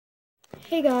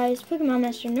Hey guys, Pokemon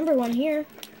Master number 1 here,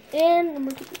 And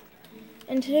number 2.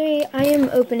 and today I am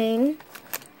opening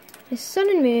a Sun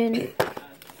and Moon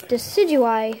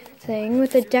Decidueye thing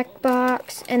with a deck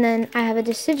box, and then I have a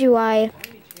Decidueye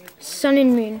Sun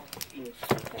and Moon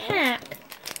pack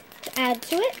to add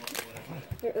to it.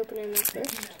 You're opening this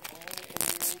first.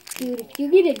 Dude, if you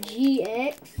get a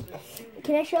GX,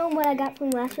 can I show them what I got from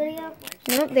last video?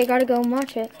 Nope, they gotta go and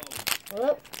watch it.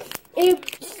 Well,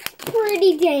 it's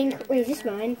pretty dang. Wait, is this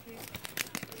mine?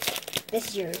 This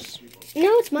is yours. No,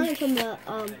 it's mine from the,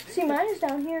 See, mine is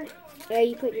down here. Yeah,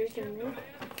 you put yours down there.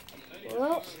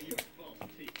 Well,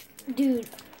 dude,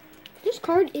 this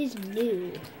card is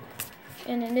new.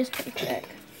 And it is pretty thick.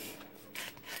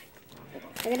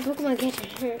 I got a Pokemon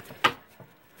catcher.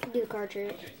 Do the card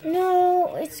trick.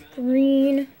 No, it's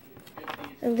green.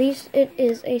 At least it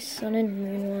is a Sun and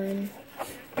Moon one.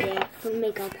 Yeah, from the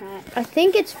makeup pack. I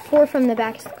think it's 4 from the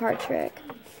back is the card trick.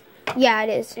 Yeah, it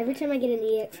is. Every time I get an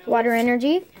EX. Water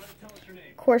Energy,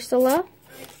 Corsola,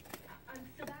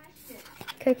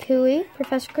 Kukui,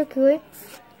 Professor Kukui,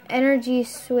 Energy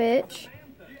Switch,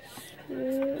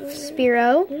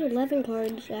 Spearow, There's 11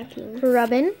 cards, actually.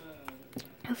 Rubbin,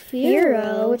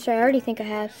 Fearow, which I already think I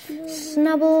have,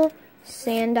 Snubble,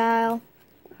 Sandile,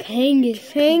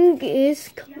 Kangaskhan,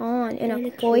 and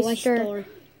a Cloyster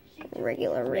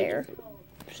regular rare.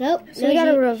 So We got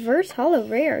a reverse hollow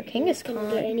rare, Can't get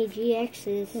Kangaskhan. any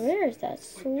GXs. Where is that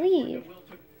sleeve?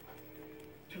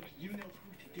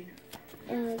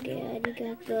 Oh god,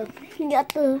 you got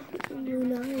the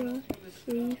Lunara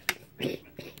sleeve.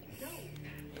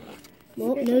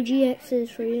 Well, no GXs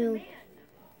for you.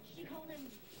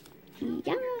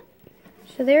 Yeah,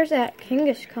 So there's that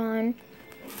Kangaskhan.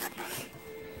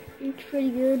 it's pretty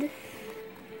good.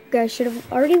 Guys should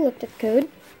have already looked at the code.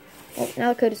 Oh,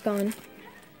 now the code is gone.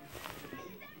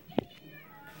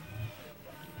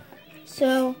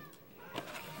 So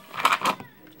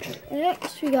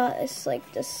next we got this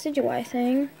like Decidueye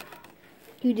thing.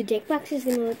 Dude, the deck box is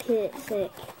gonna look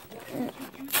sick.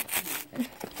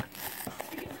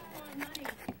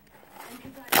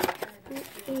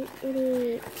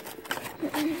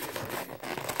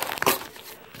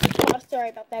 Oh, sorry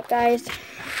about that, guys.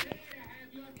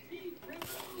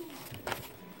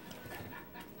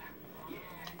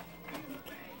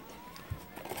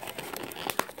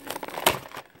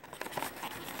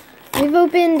 We've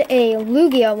opened a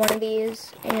Lugia one of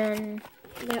these, and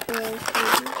That was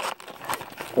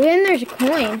then there's a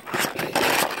coin.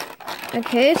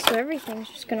 Okay, so everything's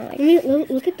just gonna like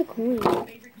look at the coin.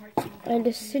 a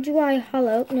Decidueye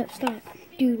hollow. No, stop.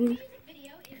 Dude,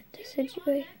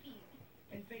 Decidueye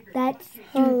that's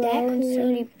hollow that and coin.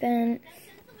 Sony bent.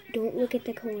 Don't look at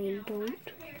the coin. Don't.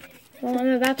 Well, I'm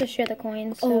about to share the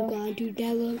coin, so. Oh god, dude,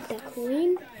 that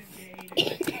coin.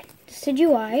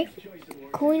 Decidueye.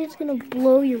 Coin is gonna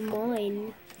blow your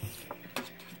mind.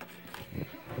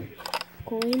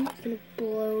 Coin is gonna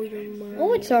blow your mind.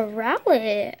 Oh, it's a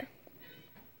Rowlet.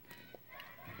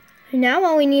 Now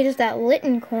all we need is that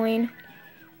Litten coin.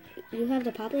 You have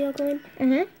the Popplio coin?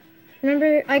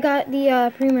 Remember, I got the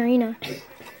Primarina.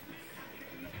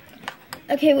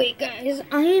 Okay, wait, guys.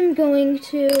 I am going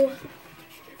to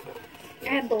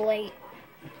add the light.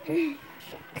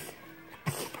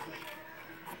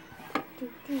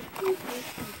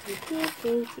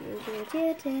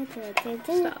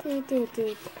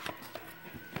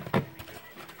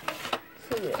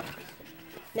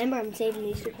 Remember, I'm saving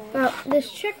these 2 cards. Well, this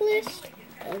checklist,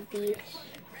 Of these.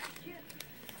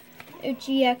 a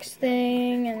GX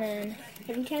thing, and then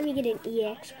Every time you get an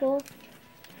EX pull,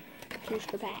 choose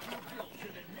the pack.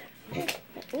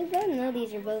 We both know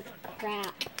these are both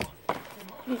crap.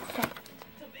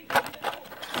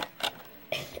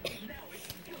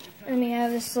 and we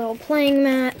have this little playing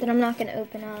mat that I'm not going to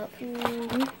open up.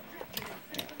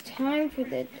 Time for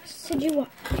the Decidueye.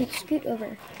 Let's scoot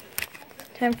over.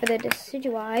 Time for the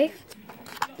Decidueye.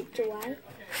 Decidueye.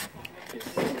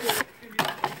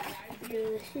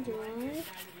 Decidueye.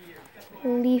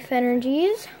 Leaf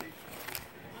Energies.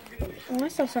 Oh, I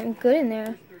saw something good in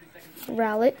there.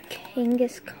 Rowlet,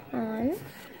 Kangaskhan.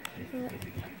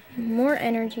 More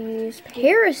energies.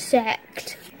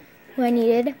 Parasect, who I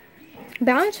needed.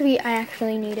 Bounsweet, I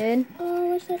actually needed. Oh,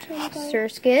 what's that shiny card?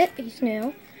 Surskit, he's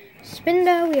new.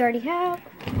 Spinda, we already have.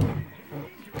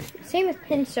 Same with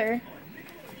Pinsir.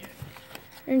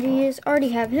 Energies, already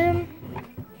have him.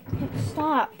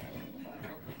 Stop.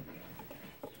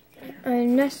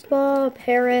 Nestball,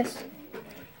 Paris.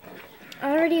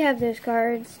 I already have those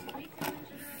cards.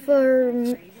 For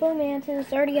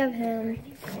Mantis, I already have him.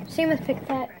 Same with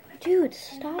Picpat. Dude,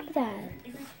 stop that.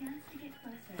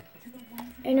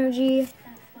 Energy,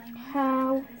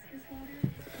 How,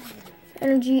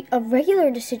 Energy, a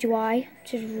regular Decidueye,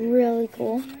 which is really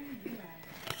cool.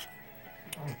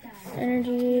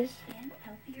 Energies.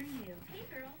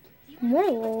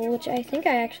 Mortal, which I think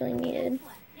I actually needed.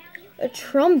 A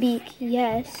Trumbeak,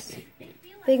 yes.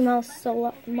 Big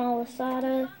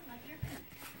Malasada.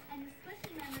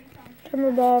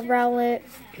 Timberball, Rowlet.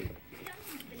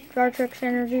 Dartrix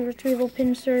Energy, Retrieval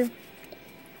Pinsir.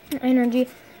 Energy,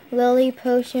 Lily,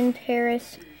 Potion,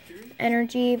 Paris.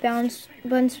 Energy,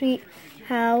 Bunsweet,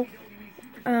 Howl.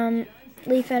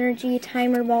 Leaf Energy,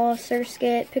 Timer Ball,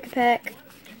 Surskit, Pick-a-Peck.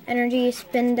 Energy,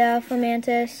 Spinda,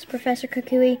 Fomantis, Professor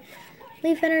Kukui.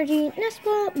 Leaf Energy,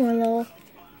 Nestball, Morlul.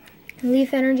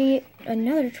 Leaf Energy,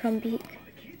 another Trumbeak.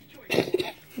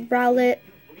 Rowlet,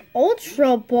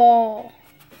 Ultra Ball.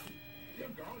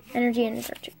 Energy and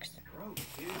Dartrix.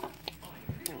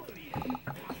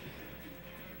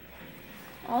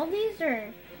 All these are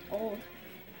old.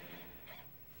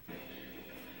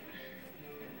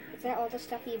 Is that all the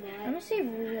stuff you bought? I'm gonna say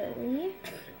really.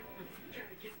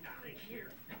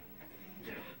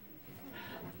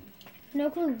 No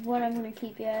clue what I'm gonna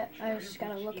keep yet. I just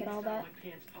gotta look at all that.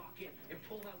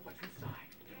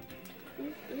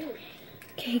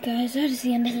 Okay guys, that is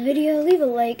the end of the video. Leave a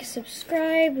like,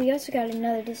 subscribe. We also got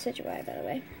another Decidueye, by the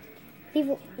way. Leave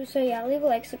a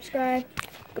like, subscribe.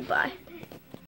 Goodbye.